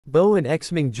BOE and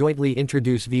Xming jointly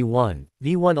introduce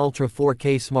V1 Ultra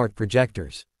 4K Smart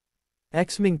Projectors.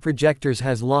 Xming Projectors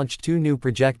has launched two new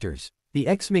projectors, the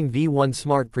Xming V1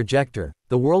 Smart Projector,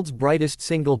 the world's brightest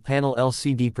single-panel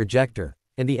LCD projector,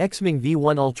 and the Xming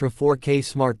V1 Ultra 4K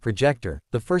Smart Projector,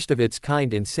 the first of its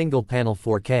kind in single-panel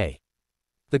 4K.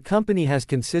 The company has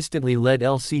consistently led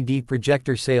LCD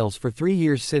projector sales for 3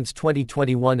 years since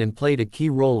 2021 and played a key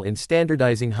role in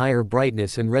standardizing higher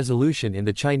brightness and resolution in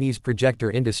the Chinese projector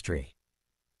industry.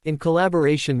 In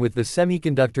collaboration with the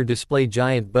semiconductor display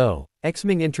giant BOE,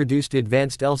 Xming introduced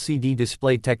advanced LCD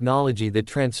display technology that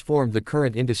transformed the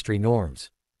current industry norms.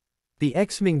 The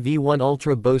Xming V1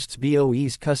 Ultra boasts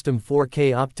BOE's custom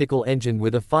 4K optical engine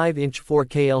with a 5-inch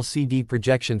 4K LCD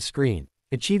projection screen,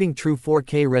 achieving true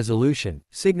 4K resolution,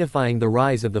 signifying the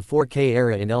rise of the 4K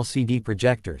era in LCD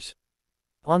projectors.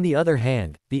 On the other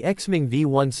hand, the Xming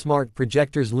V1 Smart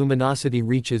Projector's luminosity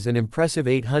reaches an impressive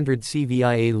 800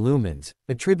 cVIA lumens,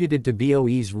 attributed to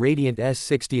BOE's Radiant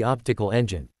S60 optical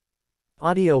engine.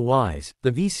 Audio-wise,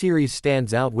 the V-Series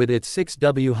stands out with its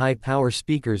 6W high-power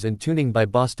speakers and tuning by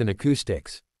Boston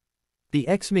Acoustics. The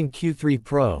Xming Q3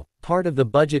 Pro, part of the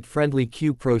budget-friendly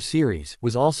Q Pro series,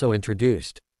 was also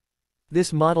introduced.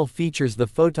 This model features the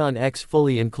Photon X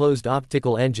fully enclosed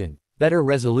optical engine, better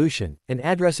resolution, and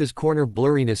addresses corner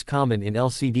blurriness common in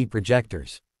LCD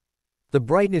projectors. The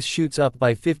brightness shoots up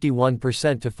by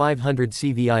 51% to 500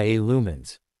 cVIA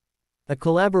lumens. A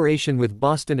collaboration with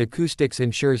Boston Acoustics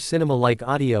ensures cinema-like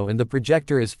audio, and the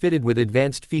projector is fitted with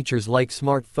advanced features like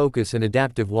smart focus and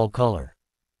adaptive wall color.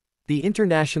 The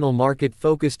international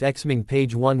market-focused Xming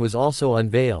Page 1 was also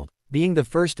unveiled, being the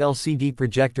first LCD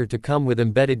projector to come with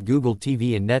embedded Google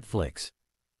TV and Netflix.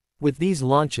 With these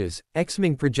launches,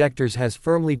 Xming Projectors has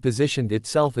firmly positioned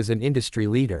itself as an industry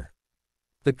leader.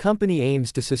 The company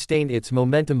aims to sustain its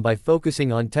momentum by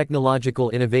focusing on technological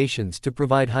innovations to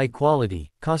provide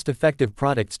high-quality, cost-effective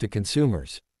products to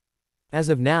consumers. As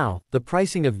of now, the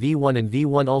pricing of V1 and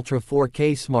V1 Ultra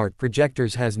 4K Smart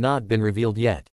Projectors has not been revealed yet.